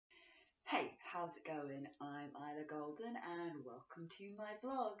Hey, how's it going? I'm IlaGolden and welcome to my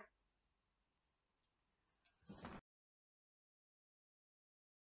vlog.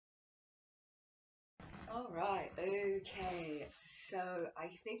 Alright, okay, so I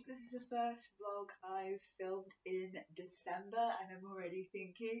think this is the first vlog I've filmed in December and I'm already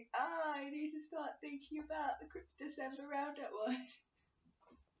thinking, I need to start thinking about the December roundup one.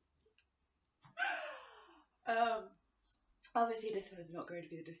 um, Obviously this one is not going to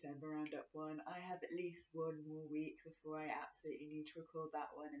be the December roundup one. I have at least one more week before I absolutely need to record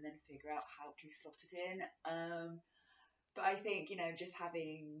that one and then figure out how to slot it in. But I think, just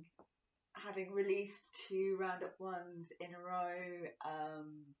having released two roundup ones in a row,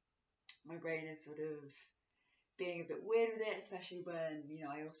 my brain is sort of being a bit weird with it, especially when,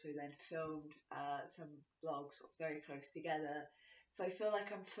 I also then filmed some vlogs sort of very close together. So I feel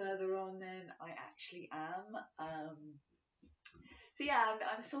like I'm further on than I actually am. So yeah,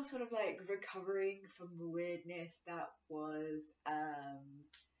 I'm still sort of like recovering from the weirdness that was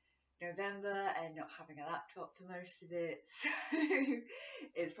November and not having a laptop for most of it. So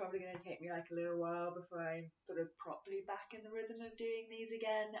it's probably going to take me like a little while before I'm sort of properly back in the rhythm of doing these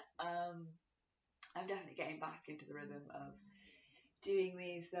again. I'm definitely getting back into the rhythm of doing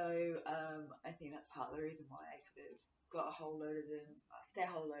these though. I think that's part of the reason why I sort of got a whole load of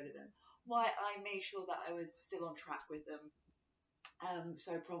them, why I made sure that I was still on track with them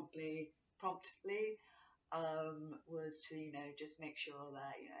so promptly was to, just make sure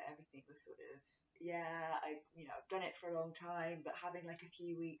that, everything was sort of, yeah, I've done it for a long time, but having like a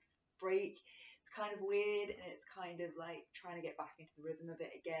few weeks break, it's kind of weird and it's kind of like trying to get back into the rhythm of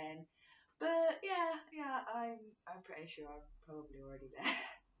it again. But yeah, I'm pretty sure I'm probably already there.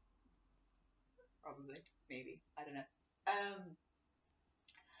 Probably, maybe, I don't know.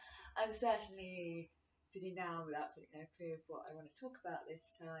 I'm certainly sitting down without absolutely no clue of what I want to talk about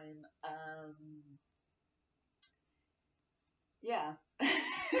this time. Yeah.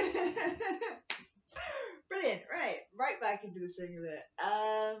 Brilliant. Right back into the swing of it.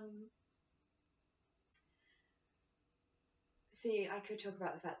 See, I could talk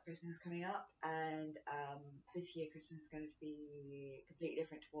about the fact that Christmas is coming up, and this year Christmas is going to be completely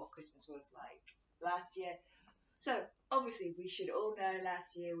different to what Christmas was like last year. So, obviously, we should all know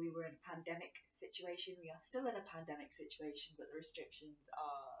last year we were in a pandemic situation. We are still in a pandemic situation, but the restrictions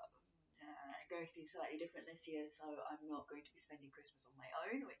are going to be slightly different this year. So, I'm not going to be spending Christmas on my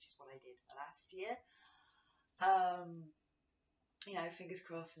own, which is what I did last year. Fingers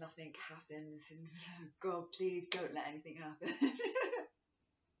crossed nothing happens, and God, please don't let anything happen.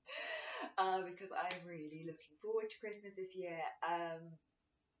 Because I'm really looking forward to Christmas this year.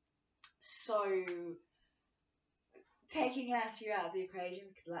 So taking last year out of the equation,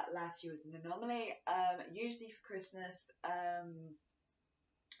 because last year was an anomaly, usually for Christmas,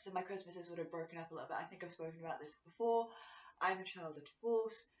 so my Christmas is sort of broken up a little bit. I think I've spoken about this before. I'm a child of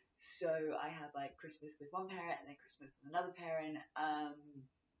divorce, so I have like Christmas with one parent and then Christmas with another parent.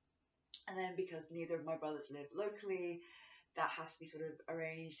 And then because neither of my brothers live locally, that has to be sort of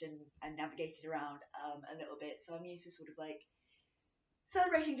arranged and navigated around a little bit. So I'm used to sort of like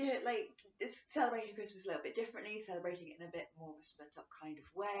celebrating Christmas a little bit differently, celebrating it in a bit more of a split up kind of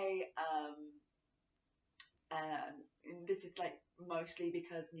way. And this is like mostly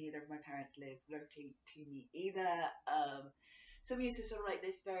because neither of my parents live locally to me either. So I'm used to sort of like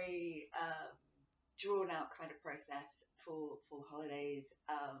this very drawn out kind of process for holidays.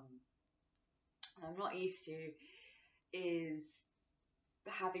 And I'm not used to is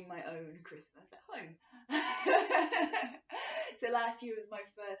having my own Christmas at home. So last year was my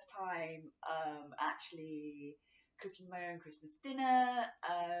first time actually cooking my own Christmas dinner,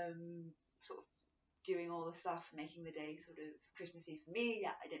 sort of doing all the stuff, making the day sort of Christmassy for me.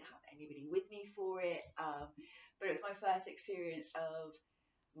 Yeah, I didn't have anybody with me for it, but it was my first experience of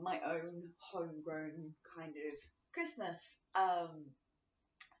my own homegrown kind of Christmas.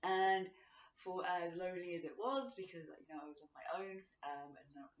 And for as lonely as it was, because I was on my own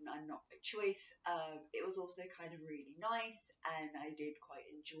and not by choice, it was also kind of really nice, and I did quite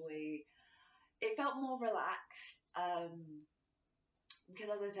enjoy. It felt more relaxed because,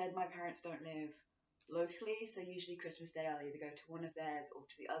 as I said, my parents don't live locally, so usually Christmas Day I'll either go to one of theirs or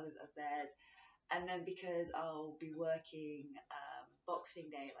to the others of theirs, and then because I'll be working Boxing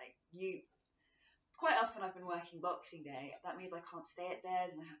Day, quite often I've been working Boxing Day. That means I can't stay at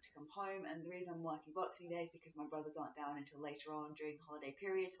theirs and I have to come home. And the reason I'm working Boxing Day is because my brothers aren't down until later on during the holiday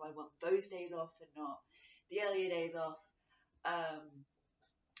period. So I want those days off and not the earlier days off.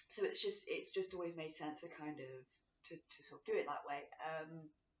 So it's just always made sense to kind of to sort of do it that way.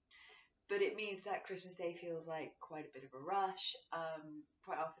 But it means that Christmas Day feels like quite a bit of a rush.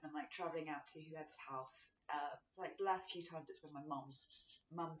 Quite often I'm like traveling out to whoever's house. Like the last few times it's been my mum's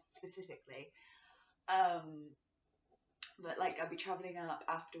specifically. But like I'll be traveling up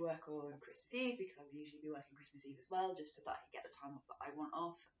after work on Christmas Eve because I would usually be working Christmas Eve as well, just so that I can get the time off that I want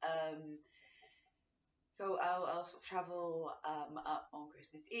off. So I'll sort of travel up on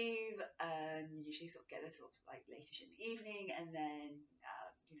Christmas Eve and usually sort of get there sort of like latish in the evening, and then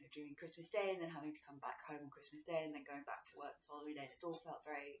during Christmas Day, and then having to come back home on Christmas Day, and then going back to work the following day. And it's all felt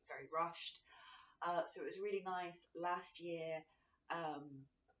very, very rushed. So it was really nice last year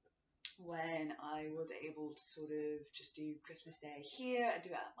when I was able to sort of just do Christmas Day here and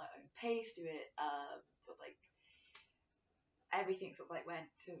do it at my own pace, do it sort of like everything sort of like went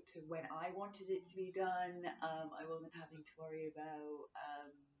to when I wanted it to be done. I wasn't having to worry about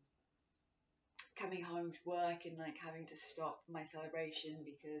coming home to work and like having to stop my celebration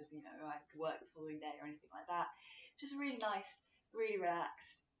because I had to work the following day or anything like that. Just really nice, really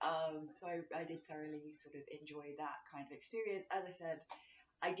relaxed. So I did thoroughly sort of enjoy that kind of experience. As I said,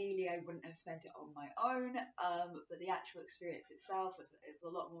 ideally I wouldn't have spent it on my own, but the actual experience itself was a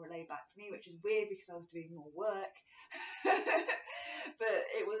lot more laid back for me, which is weird because I was doing more work. But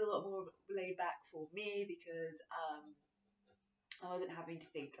it was a lot more laid back for me because I wasn't having to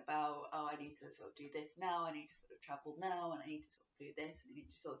think about, I need to sort of do this now, I need to sort of travel now, and I need to sort of do this, and I need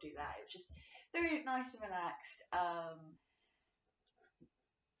to sort of do that. It was just very nice and relaxed.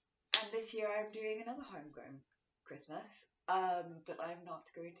 And this year I'm doing another homegrown Christmas, but I'm not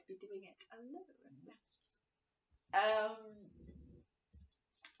going to be doing it alone.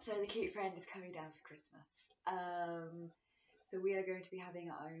 So the cute friend is coming down for Christmas. So we are going to be having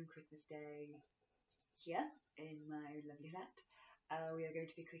our own Christmas Day here in my lovely flat. We are going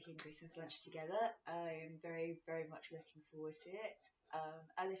to be cooking Christmas lunch together. I'm very, very much looking forward to it.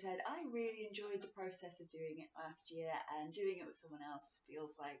 As I said, I really enjoyed the process of doing it last year, and doing it with someone else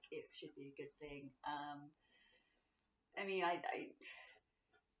feels like it should be a good thing. I mean, I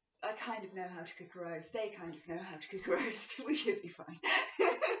kind of know how to cook a roast. They kind of know how to cook a roast. We should be fine.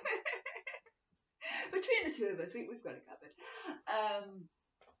 Between the two of us, we've got it covered.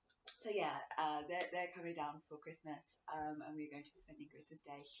 So yeah, they're coming down for Christmas, and we're going to be spending Christmas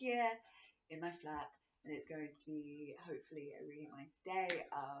Day here in my flat, and it's going to be hopefully a really nice day.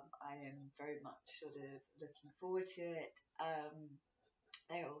 I am very much sort of looking forward to it.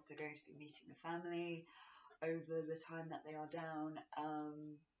 They're also going to be meeting the family over the time that they are down.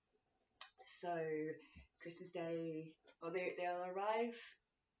 So Christmas Day, well, they'll arrive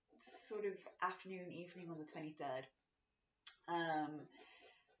sort of afternoon, evening on the 23rd.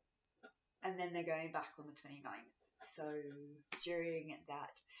 And then they're going back on the 29th. So during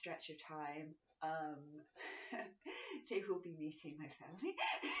that stretch of time, they will be meeting my family.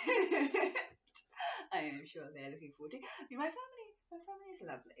 I am sure they're looking forward to it. I mean, my family is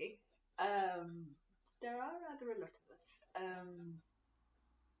lovely. There are rather a lot of us.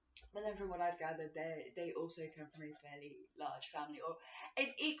 But then from what I've gathered, they also come from a fairly large family, or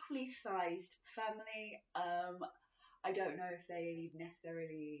an equally sized family. I don't know if they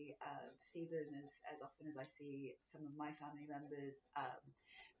necessarily see them as often as I see some of my family members,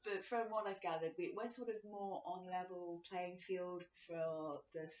 but from what I've gathered, we're sort of more on level playing field for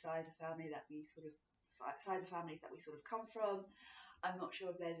the size of families that we sort of come from. I'm not sure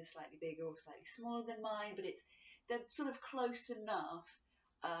if theirs is slightly bigger or slightly smaller than mine, but they're sort of close enough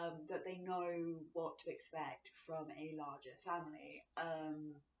that they know what to expect from a larger family.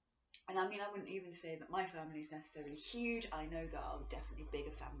 And I mean, I wouldn't even say that my family is necessarily huge. I know there are definitely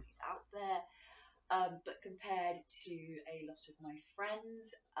bigger families out there. But compared to a lot of my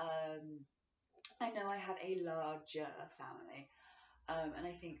friends, I know I have a larger family. And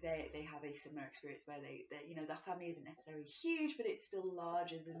I think they have a similar experience where their family isn't necessarily huge, but it's still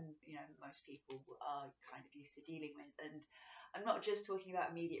larger than, most people are kind of used to dealing with. And I'm not just talking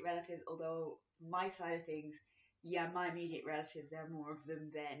about immediate relatives, although my side of things, yeah, my immediate relatives, there are more of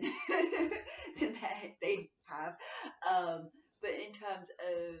them than they have. But in terms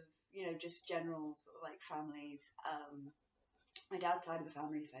of, just general sort of like families, my dad's side of the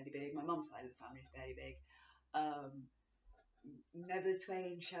family is fairly big. My mum's side of the family is fairly big. Never the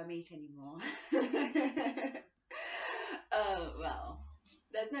twain shall meet anymore. Well,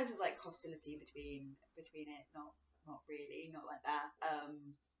 there's no sort of like hostility between it. Not really, not like that.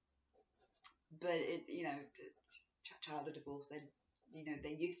 But it, child of divorce, and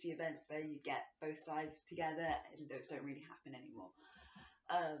there used to be events where you get both sides together, and those don't really happen anymore.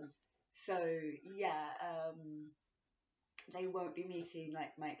 So yeah, they won't be meeting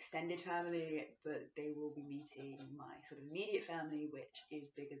like my extended family, but they will be meeting my sort of immediate family, which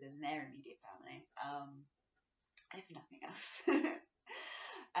is bigger than their immediate family, if nothing else.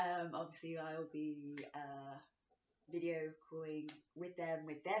 Obviously, I'll be video calling with them,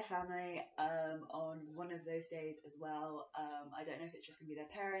 with their family, on one of those days as well. I don't know if it's just going to be their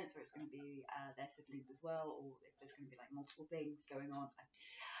parents or it's going to be their siblings as well, or if there's going to be like multiple things going on.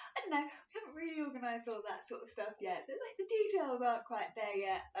 I don't know. We haven't really organised all that sort of stuff yet. Like the details aren't quite there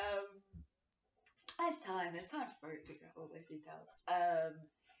yet. There's time. There's time for it to figure out all those details.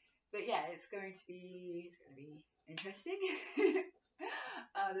 But yeah, it's going to be interesting.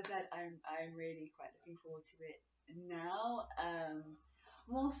 As I said, I'm really quite looking forward to it now.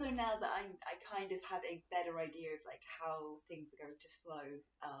 More so now that I kind of have a better idea of like how things are going to flow.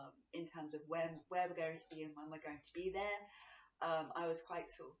 In terms of where we're going to be and when we're going to be there. I was quite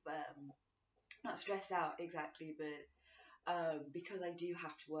sort of not stressed out exactly, but because I do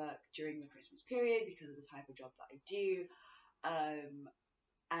have to work during the Christmas period because of the type of job that I do.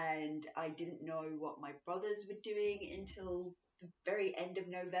 And I didn't know what my brothers were doing until the very end of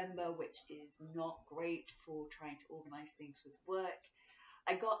November, which is not great for trying to organise things with work.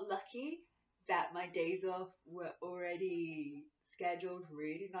 I got lucky that my days off were already scheduled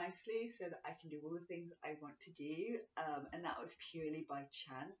really nicely so that I can do all the things I want to do, and that was purely by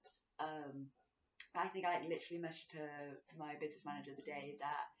chance. I think I literally messaged my business manager the day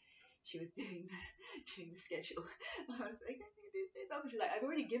that she was doing the schedule. I was like, I think these days off. She's like, I've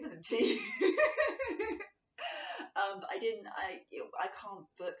already given them to you. But I can't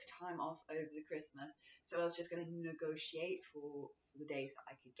book time off over the Christmas, so I was just going to negotiate for the days that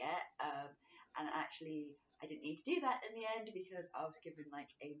I could get. And actually, I didn't need to do that in the end because I was given like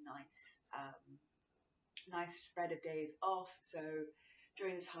a nice spread of days off. So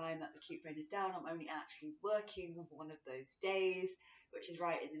during the time that the cute friend is down, I'm only actually working one of those days, which is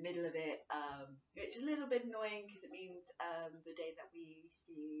right in the middle of it, which is a little bit annoying because it means the day that we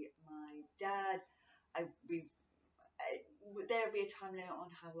see my dad, there'll be a time limit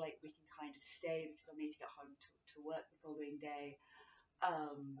on how like we can kind of stay because I'll need to get home to work the following day.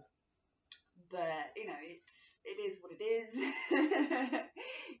 But you know, it is what it is.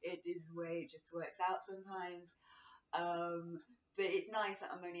 It is the way it just works out sometimes. But it's nice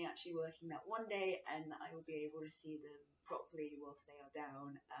that I'm only actually working that one day and that I will be able to see them properly whilst they are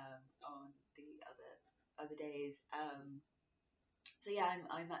down on the other days. So yeah,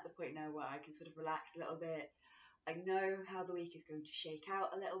 I'm at the point now where I can sort of relax a little bit. I know how the week is going to shake out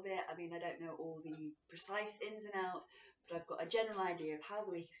a little bit. I mean, I don't know all the precise ins and outs, but I've got a general idea of how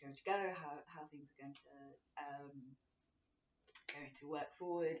the week is going to go, how things are going to work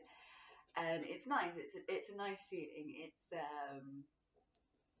forward. And it's nice. It's a nice feeling. It's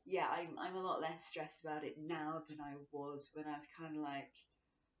yeah, I'm a lot less stressed about it now than I was when I was kind of like,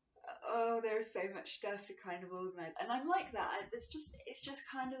 oh, there's so much stuff to kind of organise, and I'm like that. It's just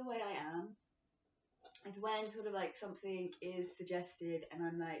kind of the way I am. It's when sort of like something is suggested, and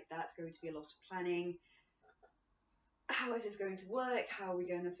I'm like, that's going to be a lot of planning. How is this going to work? How are we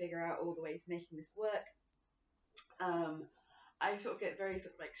going to figure out all the ways of making this work? I sort of get very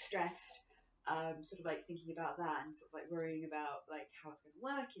sort of like stressed. Sort of like thinking about that and sort of like worrying about like how it's going to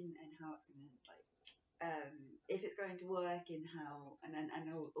work and how it's going to like if it's going to work and how and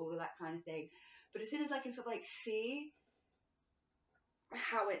all of that kind of thing. But as soon as I can sort of like see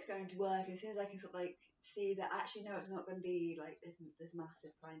how it's going to work, as soon as I can sort of like see that actually no, it's not going to be like this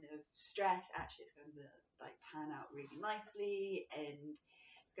massive kind of stress. Actually, it's going to like pan out really nicely and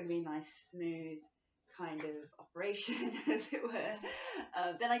it's going to be a nice smooth kind of operation, as it were.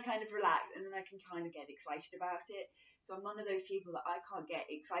 Then I kind of relax and then I can kind of get excited about it. So I'm one of those people that I can't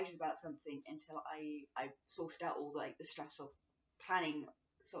get excited about something until I sorted out all like the stressful planning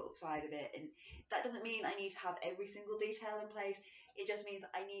sort of side of it. And that doesn't mean I need to have every single detail in place. It just means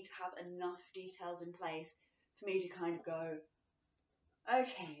I need to have enough details in place for me to kind of go,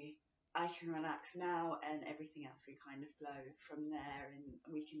 okay, I can relax now and everything else can kind of flow from there and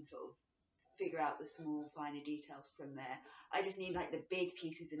we can sort of figure out the small finer details from there. I just need like the big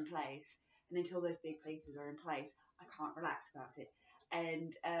pieces in place, and until those big pieces are in place I can't relax about it.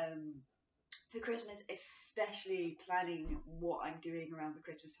 And for Christmas, especially planning what I'm doing around the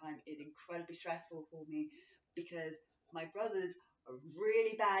Christmas time is incredibly stressful for me because my brothers are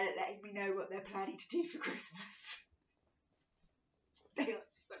really bad at letting me know what they're planning to do for Christmas. They are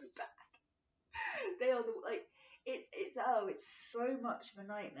so bad. They are like it's so much of a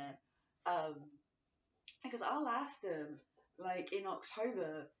nightmare. Because I'll ask them like in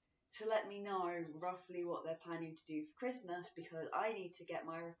October to let me know roughly what they're planning to do for Christmas because I need to get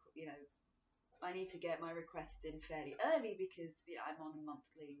my requests in fairly early because I'm on a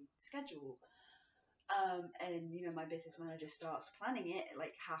monthly schedule. And my business manager starts planning it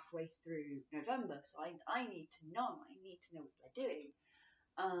like halfway through November, so I need to know what they're doing.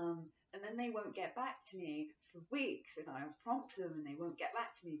 And then they won't get back to me for weeks, and I'll prompt them and they won't get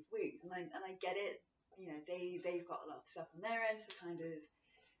back to me for weeks. And I get it, they've got a lot of stuff on their end to kind of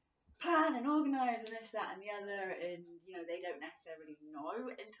plan and organise and this, that and the other, and they don't necessarily know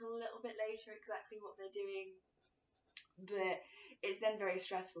until a little bit later exactly what they're doing. But it's then very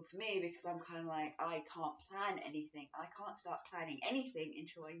stressful for me because I'm kind of like, I can't plan anything. I can't start planning anything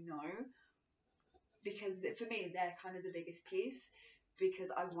until I know, because for me they're kind of the biggest piece,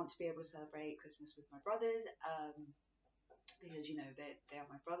 because I want to be able to celebrate Christmas with my brothers, because they are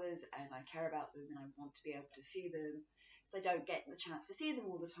my brothers and I care about them and I want to be able to see them, because I don't get the chance to see them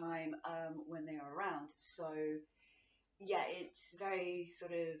all the time when they are around. So yeah, it's very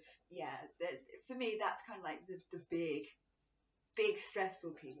sort of, for me that's kind of like the big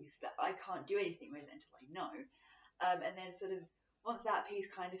stressful piece that I can't do anything with until I know. And then sort of once that piece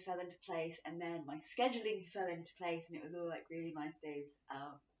kind of fell into place, and then my scheduling fell into place, and it was all like really nice days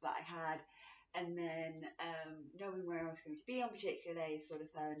that I had, and then knowing where I was going to be on particular days sort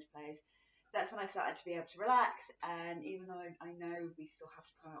of fell into place. That's when I started to be able to relax, and even though I know we still have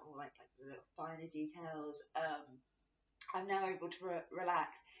to kind of all like the little finer details, I'm now able to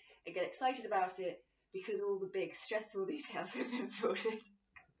relax and get excited about it because all the big stressful details have been sorted.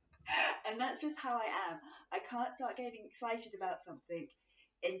 And that's just how I am. I can't start getting excited about something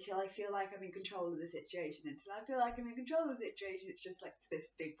until I feel like I'm in control of the situation. Until I feel like I'm in control of the situation, it's just like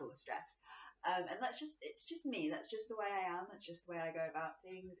this big full of stress. And it's just me. That's just the way I am. That's just the way I go about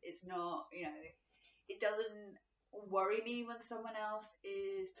things. It's not, it doesn't worry me when someone else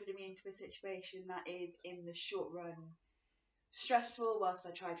is putting me into a situation that is in the short run stressful whilst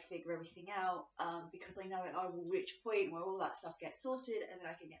I try to figure everything out, because I know I will reach a point where all that stuff gets sorted and then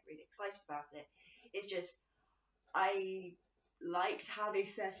I can get really excited about it. It's just, I like to have a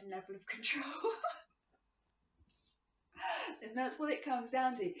certain level of control. And that's what it comes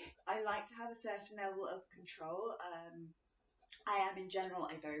down to. I like to have a certain level of control. I am in general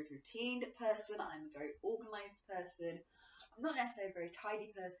a very routined person. I'm a very organised person. I'm not necessarily a very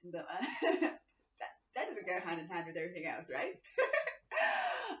tidy person, but that doesn't go hand in hand with everything else, right?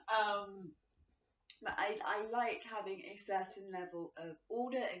 But I like having a certain level of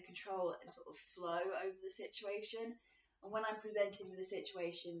order and control and sort of flow over the situation. And when I'm presented with a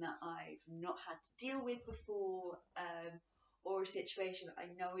situation that I've not had to deal with before, or a situation that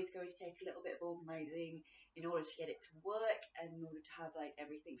I know is going to take a little bit of organising in order to get it to work and in order to have like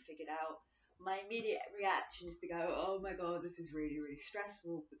everything figured out, my immediate reaction is to go, oh my god, this is really, really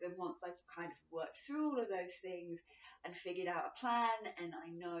stressful. But then once I've kind of worked through all of those things and figured out a plan, and I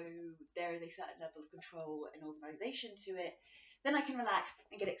know there is a certain level of control and organisation to it, then I can relax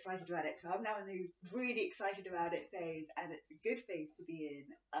and get excited about it. So I'm now in the really excited about it phase, and it's a good phase to be in.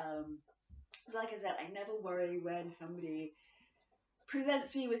 So like I said, I never worry when somebody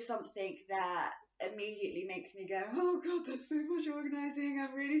presents me with something that immediately makes me go, oh god, there's so much organising,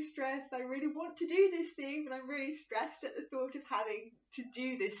 I'm really stressed, I really want to do this thing, but I'm really stressed at the thought of having to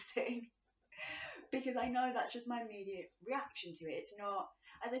do this thing. Because I know that's just my immediate reaction to it. It's not,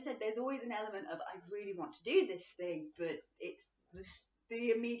 as I said, there's always an element of I really want to do this thing, but it's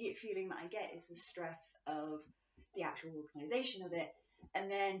the immediate feeling that I get is the stress of the actual organisation of it. And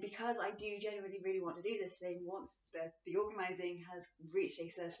then because I do genuinely really want to do this thing, once the organising has reached a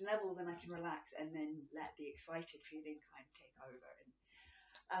certain level, then I can relax and then let the excited feeling kind of take over.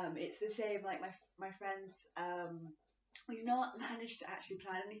 And it's the same, like my friends, we've not managed to actually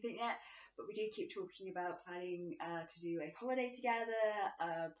plan anything yet, but we do keep talking about planning to do a holiday together,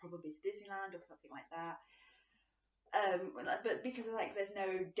 probably to Disneyland or something like that. But because like there's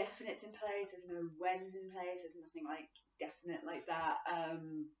no definites in place, there's no whens in place, there's nothing like definite like that.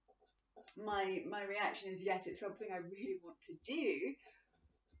 My reaction is yes, it's something I really want to do,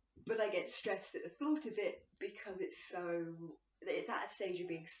 but I get stressed at the thought of it because it's at a stage of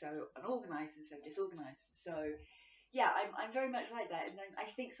being so unorganised and so disorganised. So yeah, I'm very much like that. And then I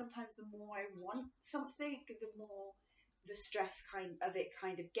think sometimes the more I want something, the more the stress kind of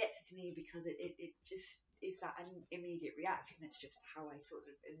gets to me, because it just is that an immediate reaction. It's just how I sort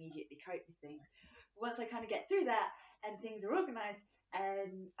of immediately cope with things. But once I kind of get through that and things are organised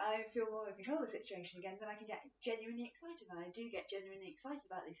and I feel more in control of the situation again, then I can get genuinely excited. And I do get genuinely excited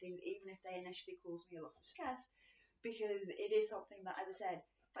about these things, even if they initially cause me a lot of stress, because it is something that, as I said,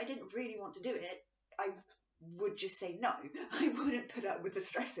 if I didn't really want to do it, I would just say no. I wouldn't put up with the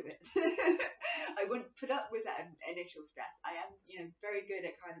stress of it. I wouldn't put up with that initial stress. I am, very good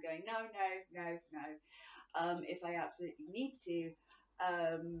at kind of going no, if I absolutely need to.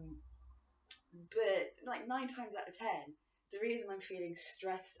 But like 9 times out of 10, the reason I'm feeling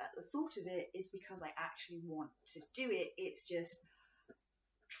stressed at the thought of it is because I actually want to do it. It's just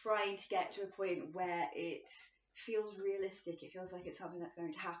trying to get to a point where it feels realistic, it feels like it's something that's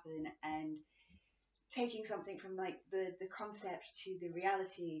going to happen, and taking something from like the concept to the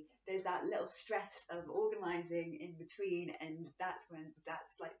reality, there's that little stress of organizing in between, and that's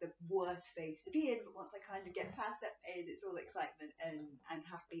like the worst phase to be in. But once I kind of get past that phase, it's all excitement and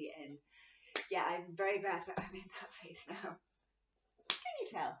happy, and yeah, I'm very glad that I'm in that phase now. Can you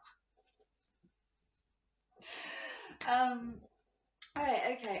tell?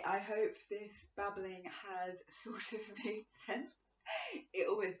 Alright, okay, I hope this babbling has sort of made sense. It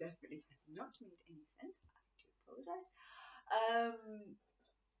almost definitely has not made any sense. I do apologise.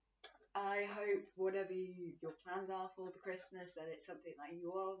 I hope whatever your plans are for the Christmas, that it's something that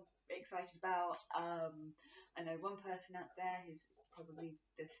you're excited about. I know one person out there who's probably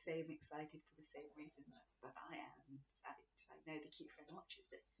the same excited for the same reason that I am. I know the cute friend watches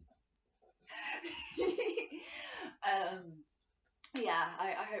this. Yeah,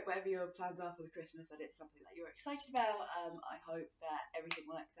 I hope whatever your plans are for the Christmas, that it's something that you're excited about. I hope that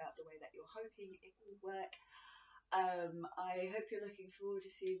everything works out the way that you're hoping it will work. I hope you're looking forward to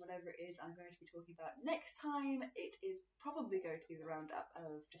seeing whatever it is I'm going to be talking about next time. It is probably going to be the roundup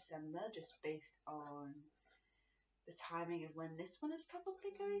of December, just based on the timing of when this one is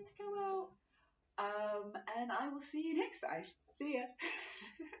probably going to go out. And I will see you next time. See ya!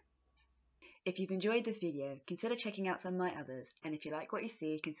 If you've enjoyed this video, consider checking out some of my others, and if you like what you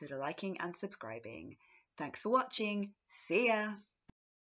see, consider liking and subscribing. Thanks for watching. See ya!